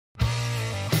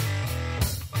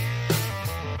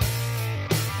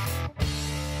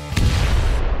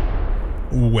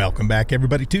Welcome back,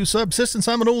 everybody, to Subsistence.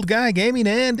 I'm an old guy gaming,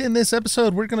 and in this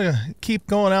episode, we're going to keep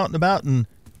going out and about and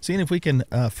seeing if we can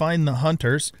find the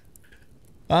hunters.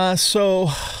 So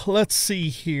let's see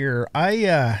here.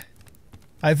 I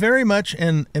very much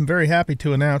am very happy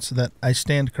to announce that I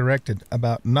stand corrected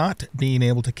about not being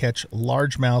able to catch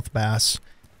largemouth bass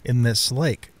in this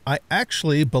lake. I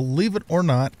actually, believe it or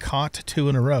not, caught 2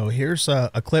 in a row. Here's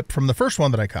a clip from the first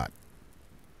one that I caught.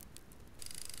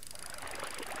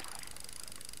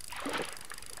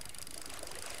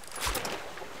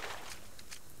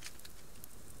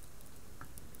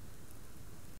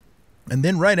 And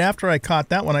then right after I caught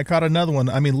that one, I caught another one.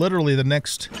 I mean, literally the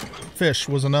next fish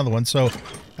was another one. So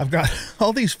I've got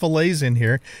all these fillets in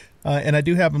here, and I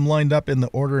do have them lined up in the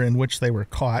order in which they were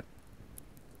caught,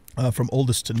 from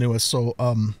oldest to newest. So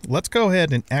let's go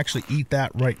ahead and actually eat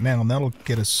that right now, and that'll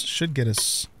get us, should get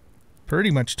us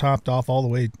pretty much topped off all the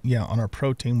way, yeah, on our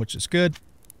protein, which is good.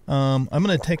 I'm going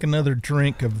to take another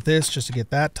drink of this just to get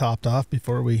that topped off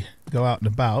before we go out and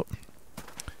about.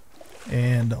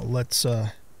 And let's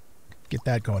get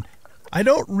that going. I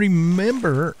don't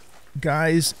remember,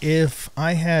 guys, if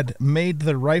I had made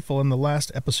the rifle in the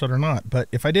last episode or not, but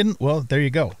if I didn't, well, there you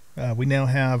go. We now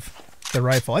have the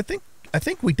rifle. I think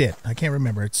we did. I can't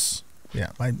remember. It's, yeah,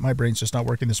 my brain's just not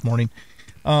working this morning.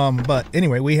 But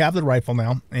anyway, we have the rifle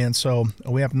now, and so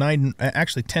we have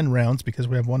 10 rounds because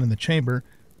we have one in the chamber.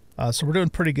 So we're doing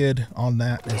pretty good on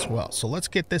that as well. So let's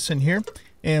get this in here.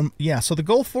 And yeah, so the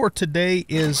goal for today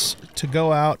is to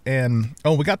go out and,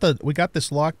 oh, we got this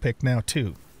lockpick now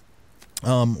too.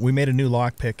 We made a new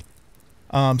lockpick.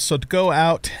 So to go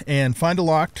out and find a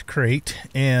locked crate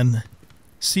and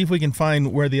see if we can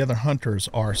find where the other hunters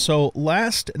are. So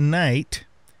last night,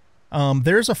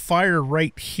 there's a fire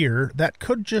right here. That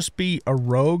could just be a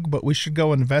rogue, but we should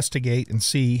go investigate and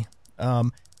see.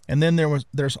 And then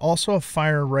there's also a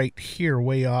fire right here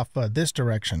way off this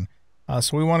direction.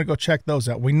 So we want to go check those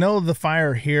out. We know the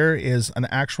fire here is an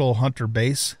actual hunter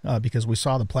base because we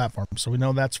saw the platform. So we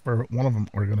know that's where one of them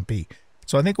are going to be.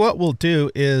 So I think what we'll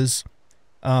do is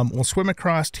we'll swim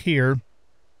across here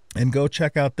and go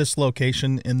check out this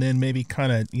location, and then maybe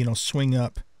kind of, you know, swing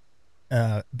up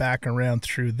back around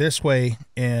through this way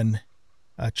and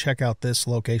check out this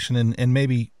location and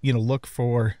maybe, you know, look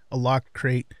for a locked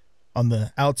crate on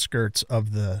the outskirts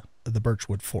of the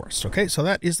birchwood forest. Okay, so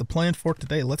that is the plan for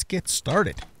today. Let's get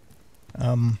started.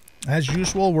 As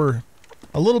usual, we're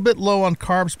a little bit low on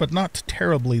carbs, but not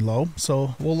terribly low.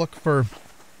 So we'll look for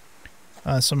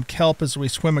some kelp as we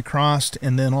swim across,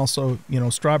 and then also, you know,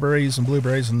 strawberries and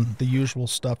blueberries and the usual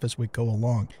stuff as we go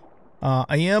along.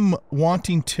 I am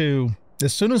wanting to,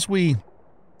 as soon as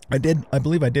I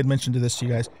believe I did mention this to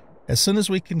you guys, as soon as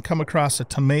we can come across a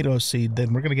tomato seed,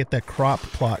 then we're going to get that crop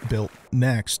plot built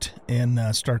next and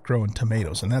start growing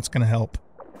tomatoes. And that's going to help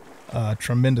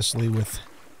tremendously with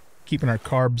keeping our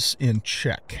carbs in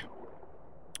check.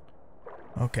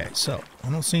 Okay, so I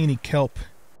don't see any kelp,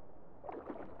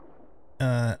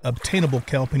 obtainable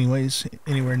kelp anyways,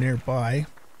 anywhere nearby.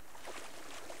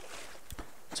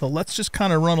 So let's just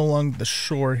kind of run along the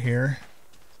shore here,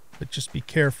 but just be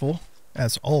careful,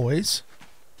 as always.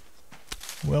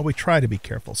 Well, we try to be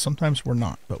careful. Sometimes we're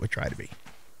not, but we try to be.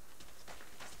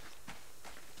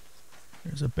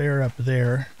 There's a bear up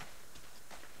there.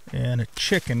 And a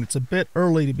chicken. It's a bit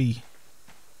early to be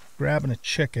grabbing a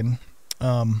chicken.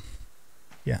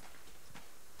 Yeah.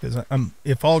 Because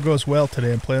if all goes well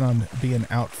today, I'm planning on being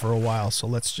out for a while. So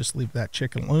let's just leave that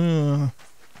chicken.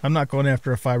 I'm not going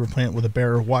after a fiber plant with a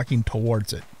bear walking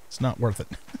towards it. It's not worth it.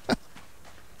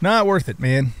 Not worth it,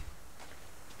 man.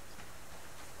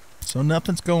 So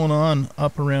nothing's going on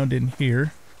up around in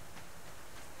here.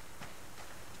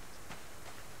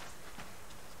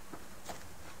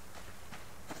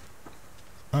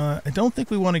 I don't think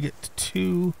we want to get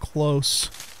too close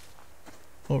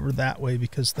over that way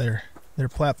because their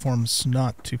platform's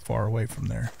not too far away from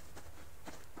there.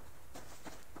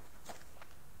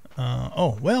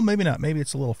 Oh, well, maybe not. Maybe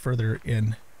it's a little further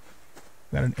in.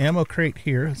 Got an ammo crate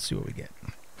here. Let's see what we get.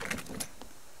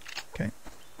 Okay.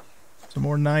 Some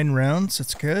more 9 rounds.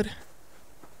 That's good.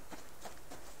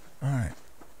 All right.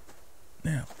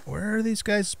 Now, where are these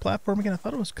guys' platform again? I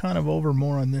thought it was kind of over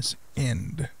more on this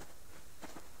end.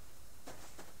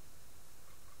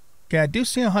 Okay, I do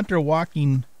see a hunter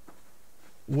walking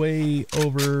way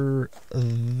over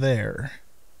there.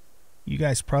 You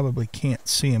guys probably can't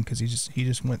see him because he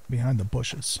just went behind the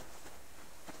bushes.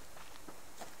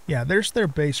 Yeah, there's their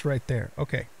base right there.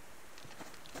 Okay.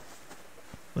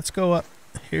 Let's go up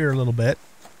here a little bit.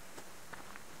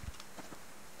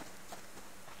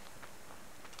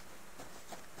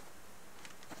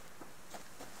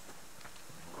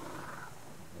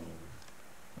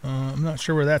 I'm not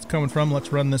sure where that's coming from.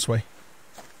 Let's run this way.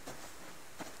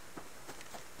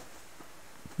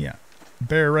 Yeah,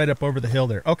 bear right up over the hill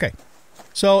there. Okay,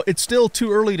 so it's still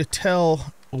too early to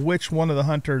tell which one of the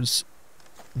hunters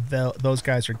those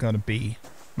guys are going to be.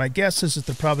 My guess is that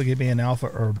they're probably going to be an alpha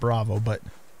or a bravo,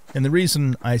 and the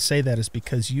reason I say that is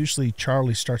because usually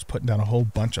Charlie starts putting down a whole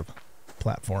bunch of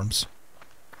platforms,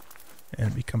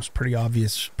 and it becomes pretty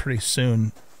obvious pretty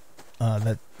soon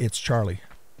that it's Charlie.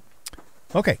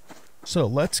 Okay, so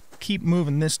let's keep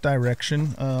moving this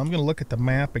direction. I'm going to look at the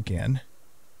map again.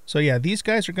 So yeah, these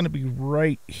guys are going to be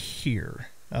right here.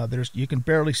 You can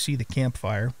barely see the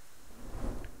campfire.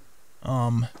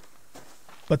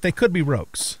 But they could be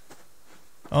rogues.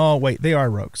 Oh, wait, they are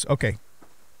rogues. Okay.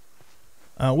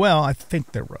 Well, I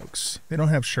think they're rogues. They don't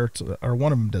have shirts, or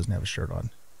one of them doesn't have a shirt on.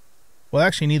 Well,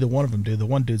 actually, neither one of them do. The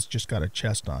one dude's just got a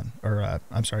chest on, or,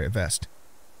 I'm sorry, a vest.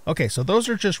 Okay, so those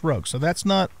are just rogues. So that's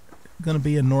not going to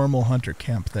be a normal hunter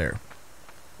camp there.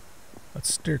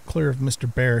 Let's steer clear of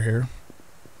Mr. Bear here.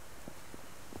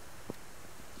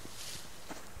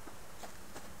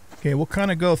 Okay, we'll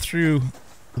kind of go through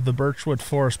the birchwood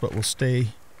forest, but we'll stay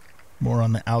more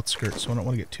on the outskirts, so I don't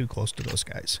want to get too close to those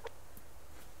guys.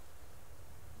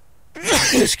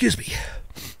 Excuse me.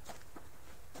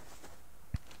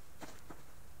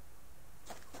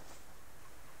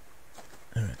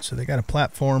 Alright, so they got a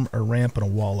platform, a ramp, and a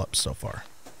wall up so far.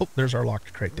 Oh, there's our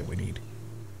locked crate that we need.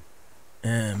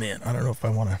 Man, I don't know if I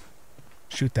want to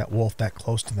shoot that wolf that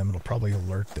close to them. It'll probably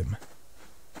alert them.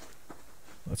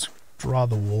 Let's draw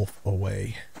the wolf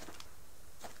away.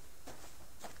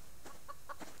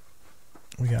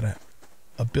 We got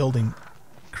a building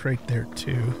crate there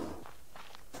too.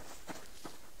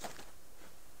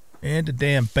 And a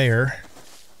damn bear.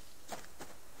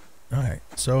 Alright,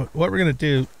 so what we're going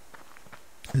to do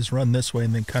is run this way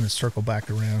and then kind of circle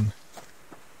back around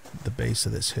the base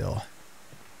of this hill.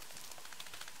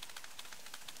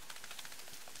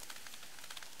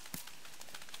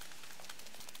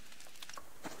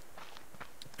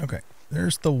 Okay,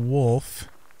 there's the wolf.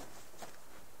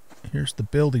 Here's the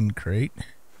building crate.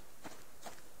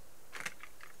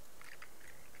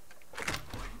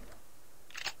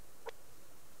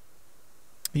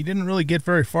 He didn't really get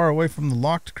very far away from the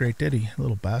locked crate, did he,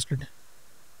 little bastard?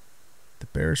 The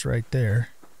bear's right there.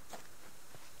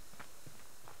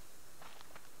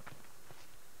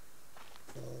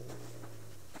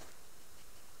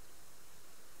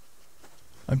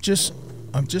 I'm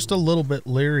just a little bit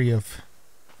leery of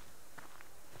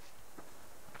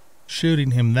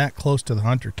shooting him that close to the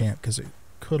hunter camp because it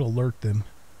could alert them.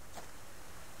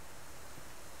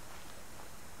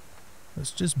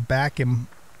 Let's just back him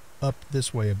up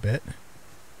this way a bit.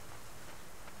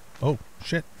 Oh,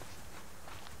 shit.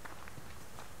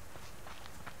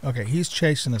 Okay, he's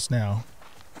chasing us now,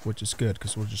 which is good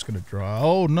because we're just going to draw.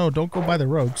 Oh, no, don't go by the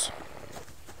rogues.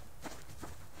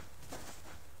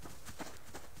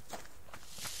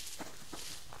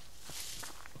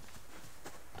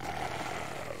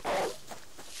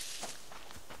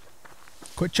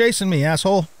 Quit chasing me,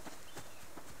 asshole.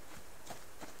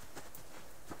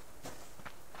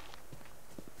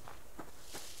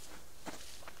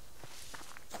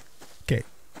 Okay,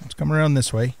 let's come around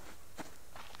this way.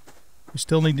 We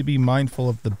still need to be mindful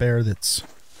of the bear that's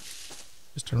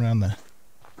just around the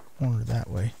corner that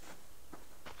way.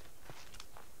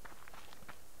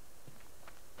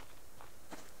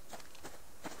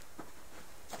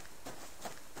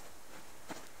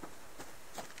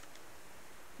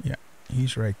 Yeah,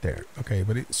 he's right there. Okay,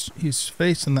 but he's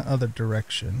facing the other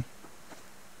direction.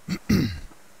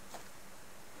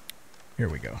 Here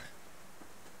we go.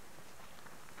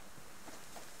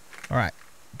 All right.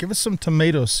 Give us some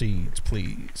tomato seeds,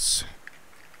 please.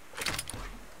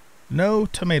 No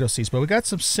tomato seeds, but we got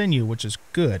some sinew, which is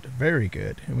good. Very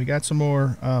good. And we got some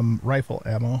more rifle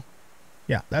ammo.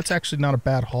 Yeah, that's actually not a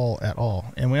bad haul at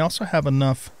all. And we also have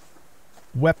enough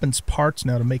weapons parts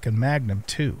now to make a magnum,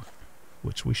 too.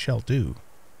 Which we shall do.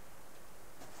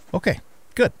 Okay,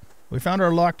 good. We found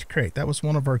our locked crate. That was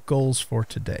one of our goals for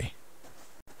today.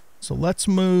 So let's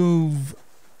move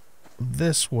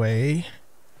this way.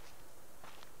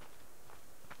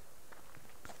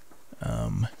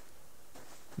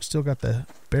 We still got the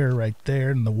bear right there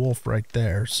and the wolf right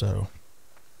there, so.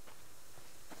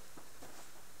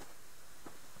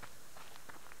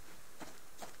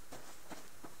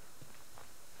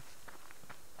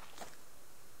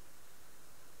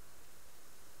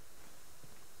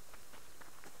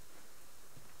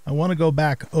 I want to go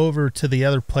back over to the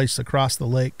other place across the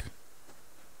lake.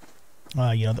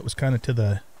 You know, that was kind of to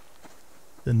the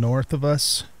north of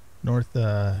us,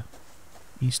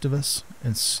 east of us,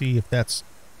 and see if that's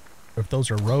if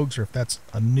those are rogues or if that's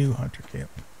a new hunter camp.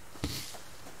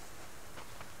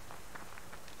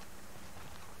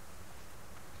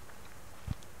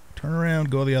 Turn around,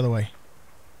 go the other way.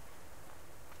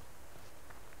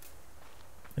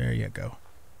 There you go.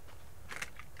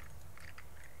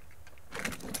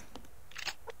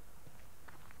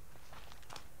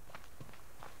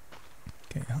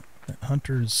 Okay, that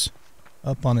hunter's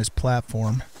up on his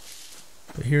platform.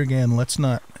 But here again, let's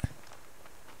not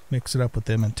mix it up with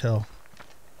them until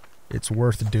it's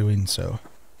worth doing so.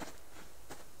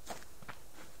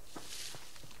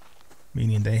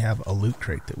 Meaning they have a loot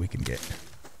crate that we can get.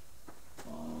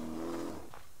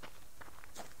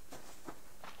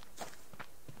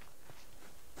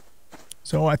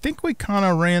 So I think we kind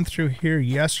of ran through here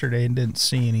yesterday and didn't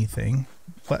see anything,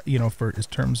 but you know, for in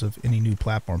terms of any new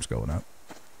platforms going up.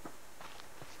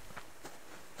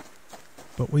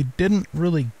 But we didn't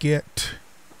really get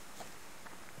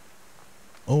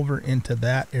over into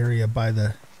that area by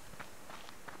the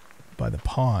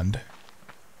pond.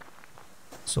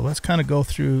 So let's kind of go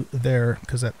through there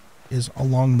because that is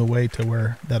along the way to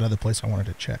where that other place I wanted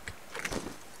to check.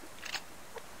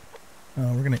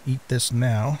 We're going to eat this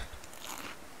now.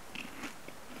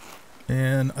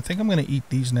 And I think I'm going to eat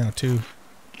these now too.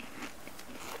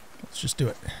 Let's just do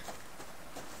it.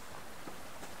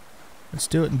 Let's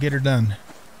do it and get her done.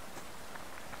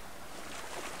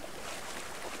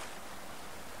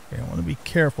 Okay, I want to be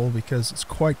careful because it's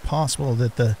quite possible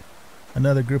that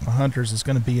another group of hunters is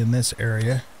going to be in this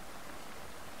area.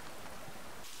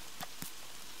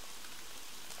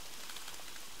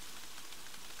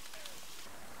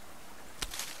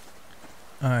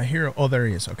 Oh, there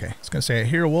he is. Okay. I was going to say, I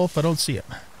hear a wolf. I don't see him.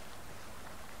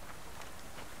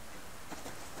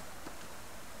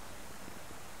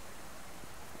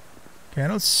 Okay, I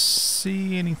don't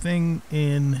see anything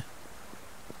in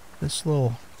this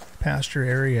little pasture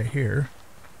area here.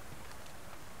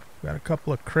 Got a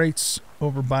couple of crates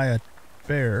over by a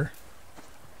bear.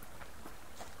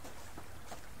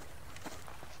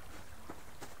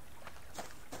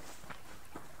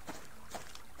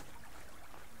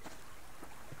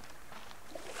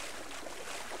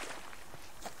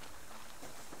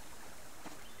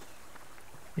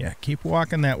 Yeah, keep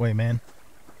walking that way, man.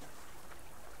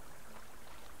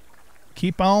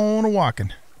 Keep on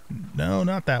walking. No,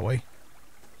 not that way.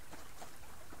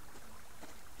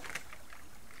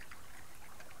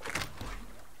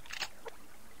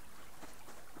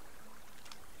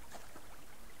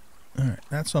 Alright,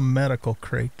 that's a medical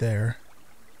crate there.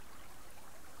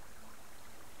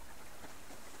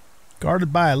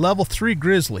 Guarded by a level 3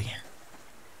 grizzly.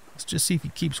 Let's just see if he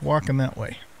keeps walking that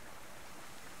way.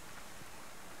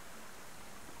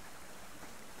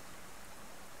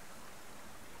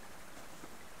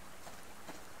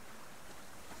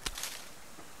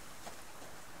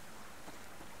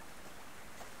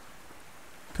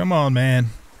 Come on, man.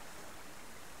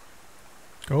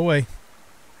 Go away.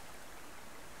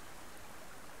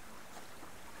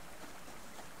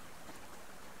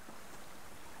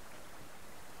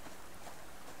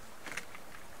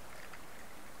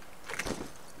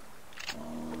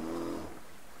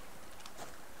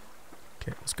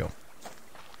 Okay, let's go.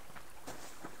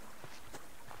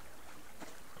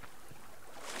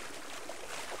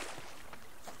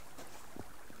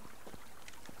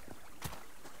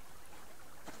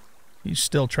 He's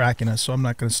still tracking us, so I'm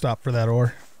not going to stop for that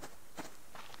ore.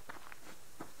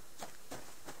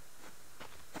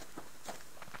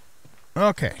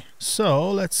 Okay,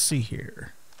 so let's see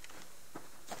here.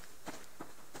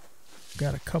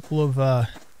 Got a couple of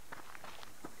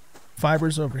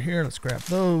fibers over here. Let's grab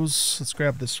those. Let's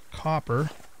grab this copper.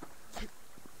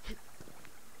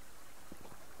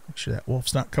 Make sure that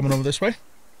wolf's not coming over this way.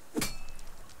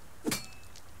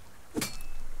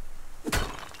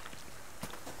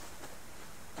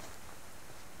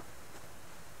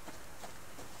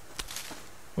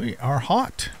 We are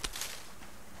hot.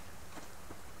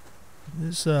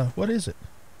 This, what is it?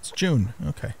 It's June.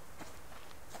 Okay.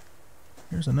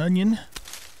 Here's an onion.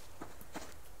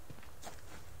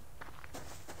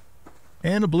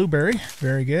 And a blueberry.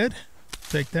 Very good.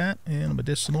 Take that. And a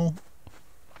medicinal.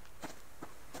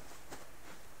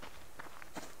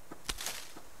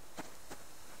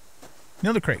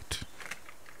 Another crate.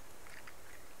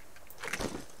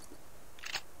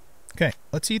 Okay,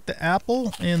 let's eat the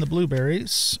apple and the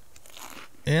blueberries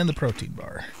and the protein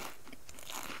bar.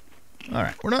 All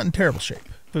right, we're not in terrible shape,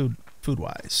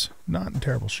 food-wise. Not in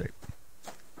terrible shape.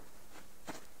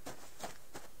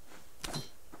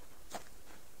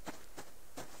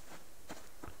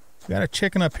 Got a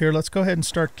chicken up here. Let's go ahead and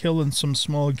start killing some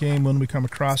small game when we come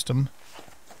across them.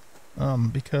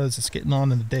 because it's getting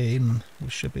on in the day and we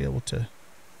should be able to...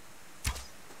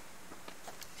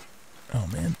 Oh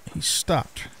man, he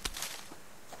stopped.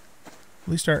 At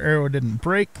least our arrow didn't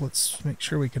break. Let's make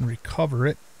sure we can recover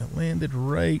it. It landed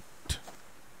right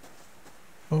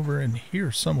over in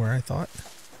here somewhere, I thought.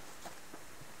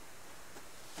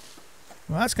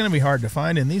 Well, that's going to be hard to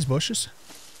find in these bushes.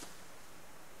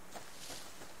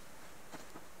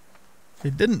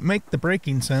 It didn't make the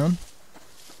breaking sound.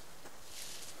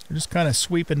 We're just kind of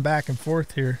sweeping back and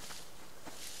forth here.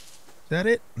 Is that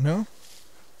it? No?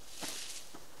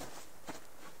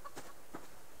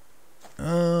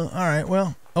 Alright,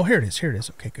 well. Oh, here it is. Here it is.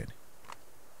 Okay, good.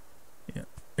 Yeah.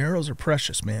 Arrows are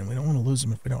precious, man. We don't want to lose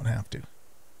them if we don't have to.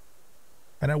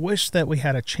 And I wish that we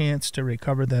had a chance to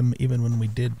recover them even when we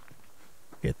did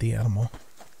hit the animal.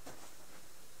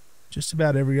 Just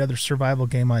about every other survival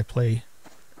game I play,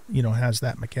 you know, has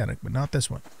that mechanic, but not this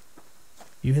one.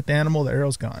 You hit the animal, the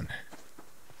arrow's gone.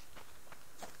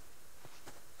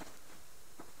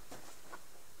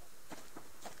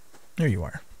 There you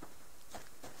are.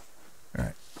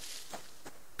 Alright.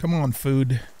 Come on,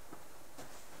 food.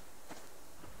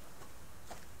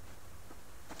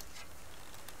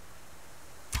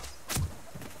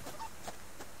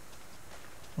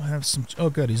 We'll have some...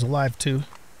 Oh, good. He's alive, too.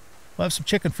 We'll have some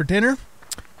chicken for dinner.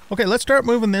 Okay, let's start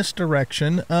moving this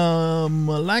direction.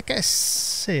 Like I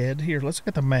said... Here, let's look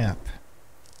at the map.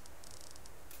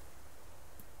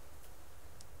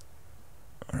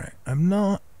 Alright. I'm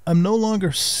no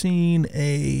longer seeing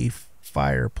a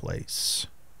fireplace.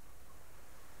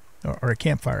 Or a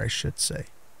campfire, I should say.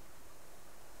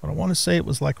 But I want to say it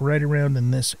was like right around in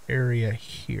this area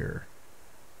here.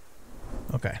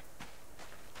 Okay.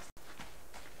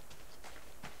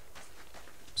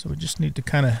 So we just need to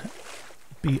kind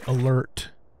of be alert.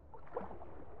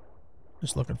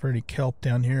 Just looking for any kelp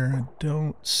down here. I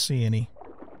don't see any.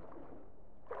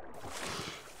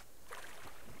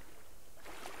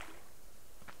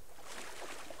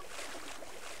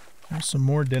 There's some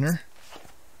more dinner.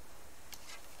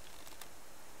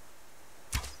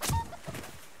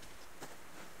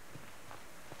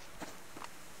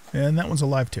 And that one's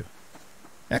alive too.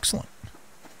 Excellent.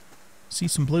 See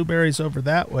some blueberries over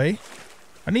that way.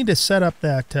 I need to set up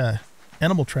that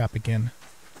animal trap again.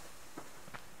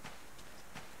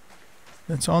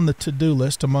 That's on the to-do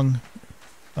list among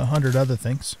 100 other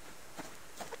things.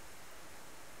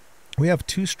 We have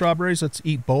 2 strawberries. Let's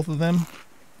eat both of them.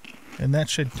 And that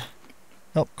should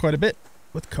help quite a bit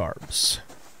with carbs.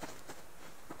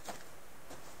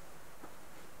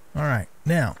 Alright,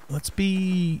 now let's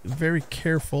be very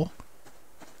careful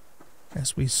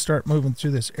as we start moving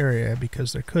through this area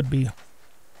because there could be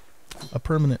a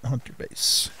permanent hunter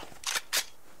base.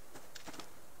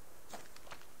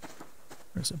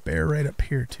 There's a bear right up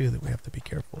here too that we have to be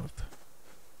careful of.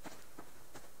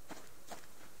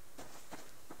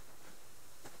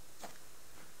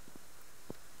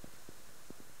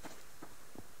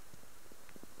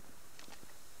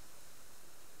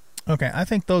 Okay, I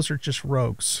think those are just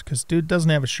rogues, because dude doesn't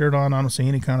have a shirt on. I don't see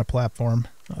any kind of platform.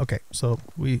 Okay, so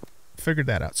we figured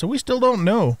that out. So we still don't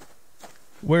know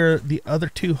where the other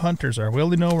 2 hunters are. We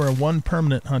only know where 1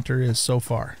 permanent hunter is so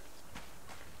far.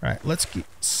 All right, let's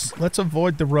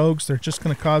avoid the rogues. They're just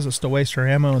going to cause us to waste our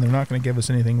ammo, and they're not going to give us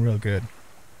anything real good.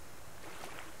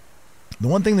 The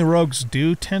one thing the rogues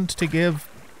do tend to give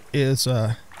is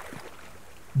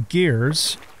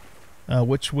gears.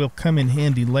 Which will come in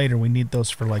handy later. We need those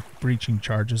for like breaching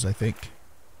charges, I think.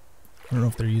 I don't know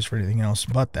if they're used for anything else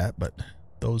but that, but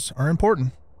those are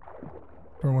important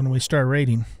for when we start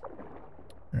raiding.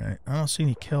 Alright, I don't see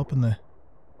any kelp in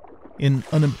an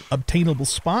unobtainable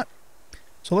spot.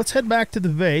 So let's head back to the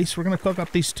vase. We're going to cook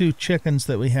up these 2 chickens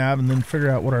that we have and then figure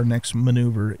out what our next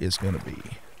maneuver is going to be.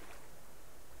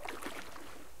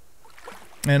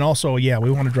 And also, yeah, we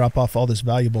want to drop off all this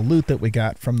valuable loot that we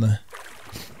got from the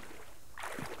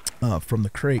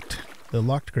crate, the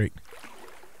locked crate.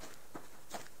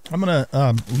 I'm gonna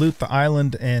loot the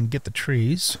island and get the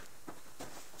trees.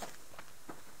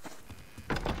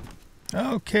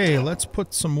 Okay, let's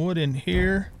put some wood in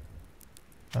here.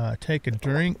 Take a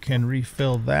drink and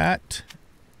refill that.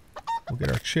 We'll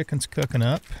get our chickens cooking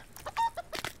up.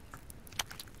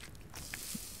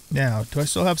 Now, do I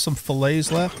still have some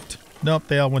fillets left? Nope,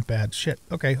 they all went bad. Shit.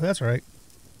 Okay, that's all right.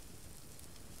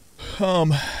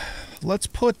 Let's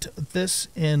put this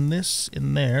in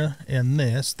there, and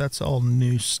this. That's all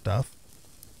new stuff.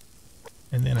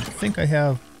 And then I think I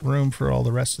have room for all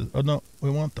the rest of... Oh, no. We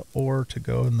want the ore to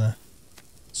go in the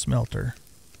smelter.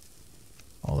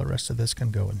 All the rest of this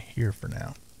can go in here for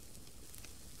now.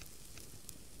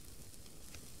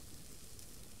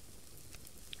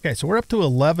 Okay, so we're up to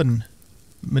 11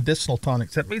 medicinal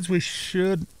tonics. That means we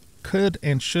could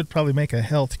and should probably make a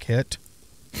health kit.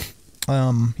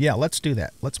 Yeah, let's do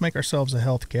that. Let's make ourselves a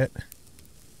health kit.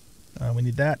 We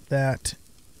need that,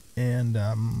 and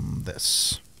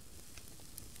this.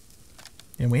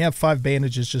 And we have 5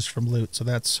 bandages just from loot, so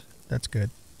that's good.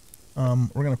 We're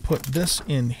going to put this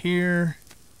in here.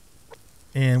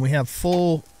 And we have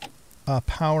full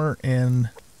power and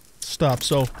stuff.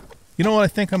 So, you know what I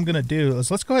think I'm going to do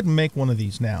is let's go ahead and make one of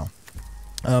these now.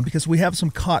 Because we have some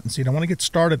cottonseed. I want to get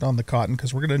started on the cotton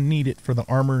because we're going to need it for the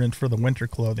armor and for the winter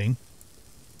clothing.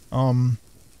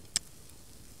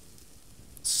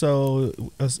 So,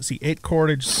 let's see, 8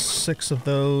 cordage, 6 of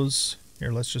those.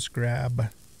 Here, let's just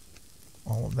grab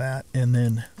all of that. And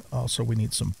then also we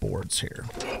need some boards here.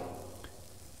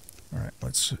 All right,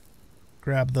 let's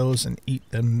grab those and eat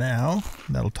them now.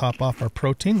 That'll top off our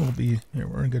protein.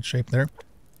 We're in good shape there.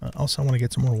 Also, I want to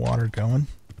get some more water going.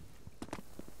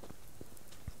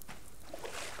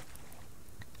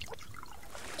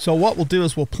 So what we'll do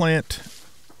is we'll plant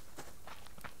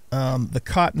the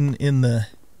cotton in the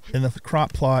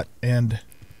crop plot and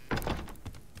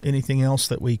anything else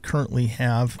that we currently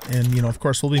have. And, you know, of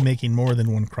course, we'll be making more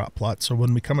than one crop plot. So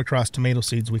when we come across tomato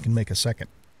seeds, we can make a second.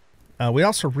 We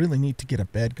also really need to get a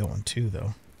bed going too,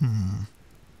 though.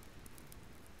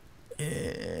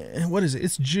 What is it?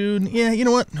 It's June. Yeah, you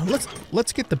know what?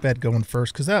 Let's get the bed going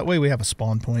first, because that way we have a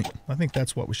spawn point. I think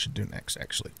that's what we should do next,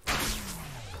 actually.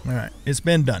 All right, it's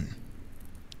been done.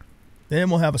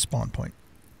 Then we'll have a spawn point.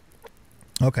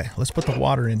 Okay, let's put the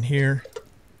water in here.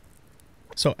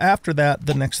 So after that,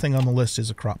 the next thing on the list is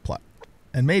a crop plot.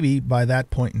 And maybe by that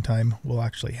point in time, we'll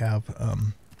actually have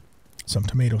some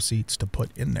tomato seeds to put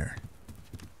in there.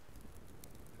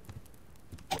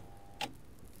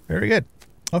 Very good.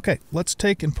 Okay, let's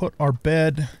take and put our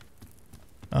bed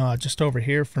just over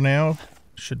here for now.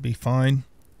 Should be fine.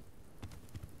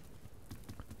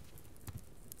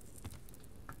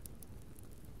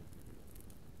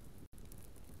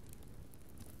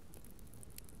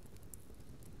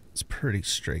 It's pretty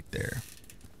straight there.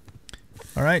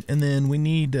 All right, and then we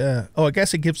need... oh, I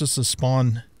guess it gives us a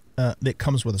spawn that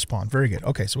comes with a spawn. Very good.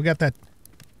 Okay, so we got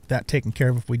that taken care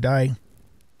of. If we die,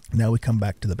 now we come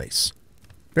back to the base.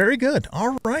 Very good.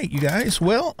 All right, you guys.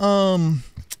 Well,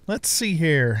 let's see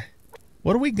here.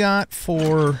 What do we got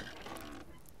for...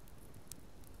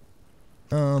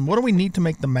 what do we need to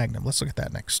make the Magnum? Let's look at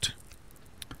that next.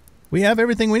 We have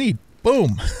everything we need.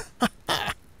 Boom.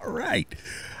 All right.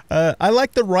 I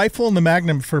like the rifle and the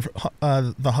Magnum for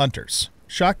the hunters.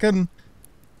 Shotgun,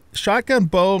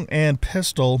 bow, and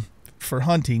pistol for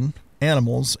hunting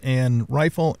animals, and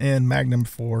rifle and Magnum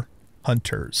for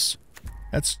hunters.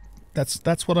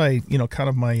 That's what I, you know, kind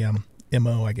of my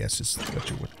MO, I guess, is what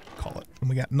you would call it. And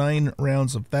we got 9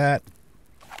 rounds of that.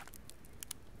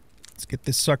 Let's get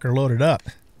this sucker loaded up.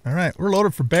 All right, we're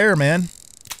loaded for bear, man.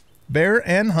 Bear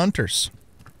and hunters.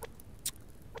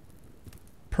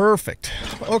 Perfect.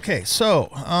 Okay, so,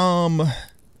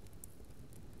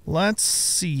 let's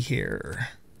see here.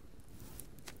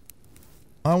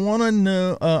 I want to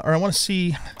know, or I want to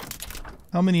see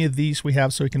how many of these we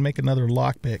have so we can make another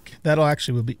lockpick. That'll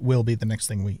actually will be the next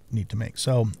thing we need to make.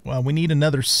 So, we need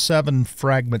another 7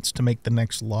 fragments to make the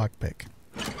next lockpick.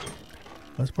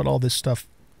 Let's put all this stuff,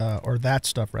 or that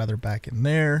stuff rather, back in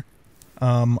there.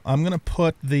 I'm going to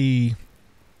put the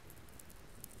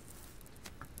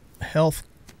health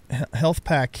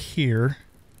pack here.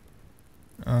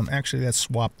 Actually, let's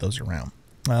swap those around,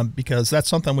 because that's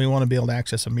something we want to be able to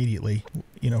access immediately.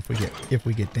 You know, if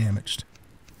we get damaged.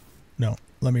 No,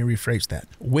 let me rephrase that.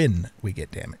 When we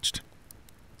get damaged.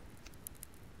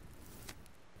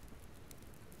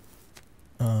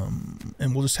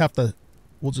 And we'll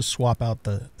just swap out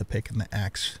the pick and the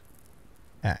axe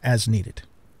as needed.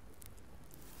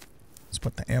 Let's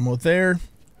put the ammo there.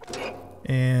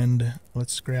 And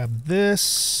let's grab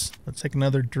this. Let's take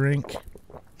another drink.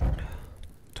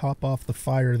 Top off the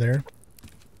fire there.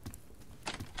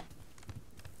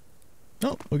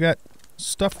 Oh, we got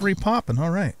stuff re-popping. All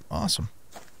right, awesome.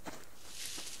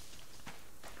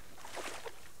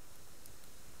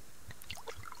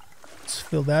 Let's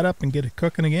fill that up and get it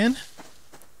cooking again.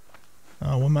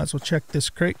 We might as well check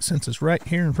this crate since it's right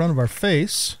here in front of our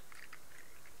face.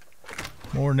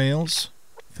 More nails.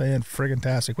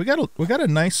 Fan-friggin-tastic. We got a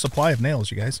nice supply of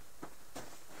nails, you guys.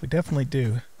 We definitely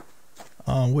do.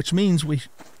 Which means we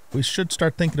should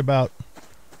start thinking about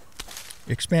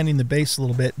expanding the base a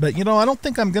little bit. But, you know, I don't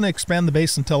think I'm going to expand the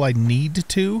base until I need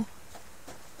to.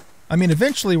 I mean,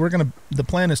 eventually the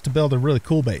plan is to build a really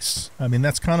cool base. I mean,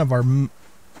 that's kind of our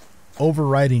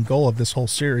overriding goal of this whole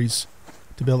series,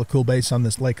 to build a cool base on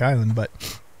this lake island.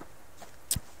 But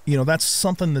you know, that's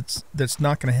something that's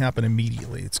not going to happen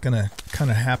immediately. It's going to kind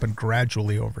of happen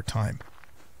gradually over time.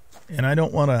 And I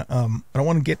don't want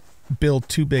to build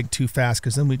too big too fast,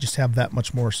 because then we just have that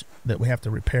much more that we have to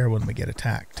repair when we get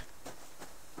attacked.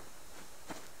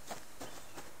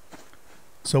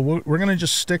 So we're going to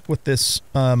just stick with this,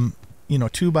 you know,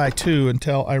 2x2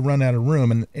 until I run out of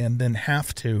room, and then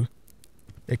have to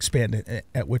expand it,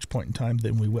 at which point in time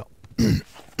then we will.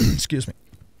 Excuse me.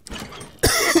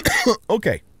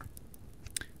 Okay.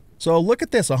 So look at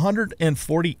this,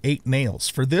 148 nails.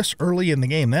 For this early in the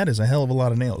game, that is a hell of a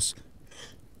lot of nails.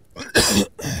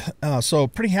 So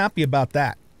pretty happy about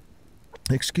that.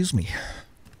 Excuse me.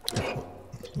 A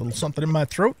little something in my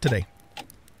throat today.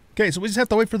 Okay, so we just have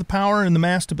to wait for the power and the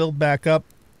mass to build back up.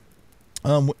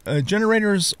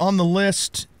 Generators on the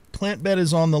list. Plant bed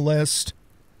is on the list.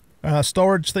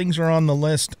 Storage things are on the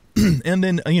list. And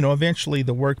then, you know, eventually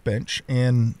the workbench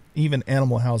and even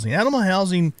animal housing. Animal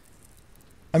housing,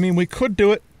 I mean, we could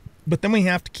do it, but then we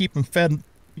have to keep them fed,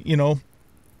 you know.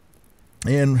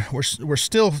 And we're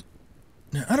still,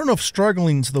 I don't know if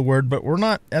struggling's the word, but we're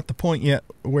not at the point yet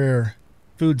where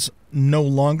food's no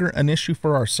longer an issue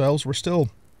for ourselves. We're still,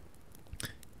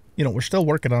 you know, we're still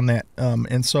working on that.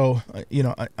 And so, you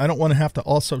know, I don't want to have to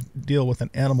also deal with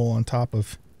an animal on top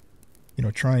of, you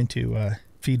know, trying to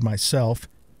feed myself.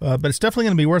 But it's definitely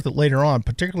going to be worth it later on,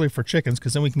 particularly for chickens,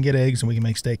 because then we can get eggs and we can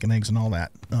make steak and eggs and all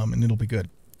that. And it'll be good.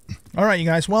 All right, you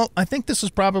guys. Well, I think this is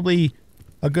probably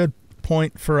a good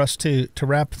point for us to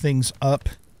wrap things up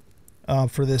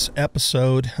for this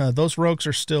episode. Those rogues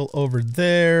are still over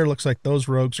there. Looks like those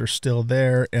rogues are still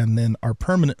there. And then our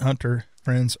permanent hunter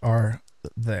friends are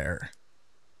there.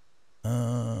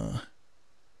 I'm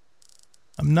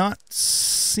not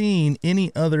seeing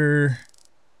any other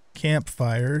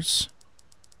campfires.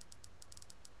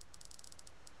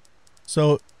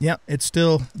 So, yeah, it's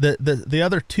still, the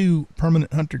other two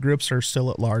permanent hunter groups are still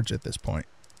at large at this point.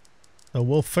 So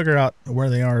we'll figure out where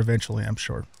they are eventually, I'm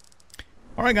sure.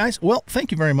 All right, guys. Well, thank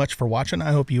you very much for watching.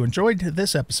 I hope you enjoyed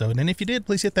this episode. And if you did,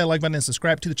 please hit that like button and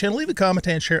subscribe to the channel. Leave a comment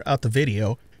and share out the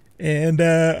video. And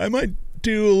I might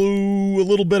do a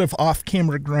little bit of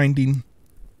off-camera grinding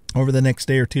over the next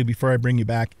day or two before I bring you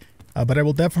back. But I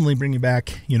will definitely bring you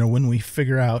back, you know, when we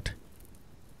figure out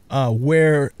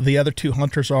where the other two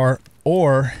hunters are,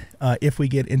 or if we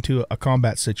get into a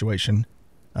combat situation.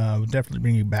 We'll definitely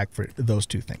bring you back for those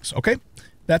two things. Okay,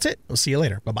 that's it. We'll see you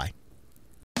later. Bye-bye.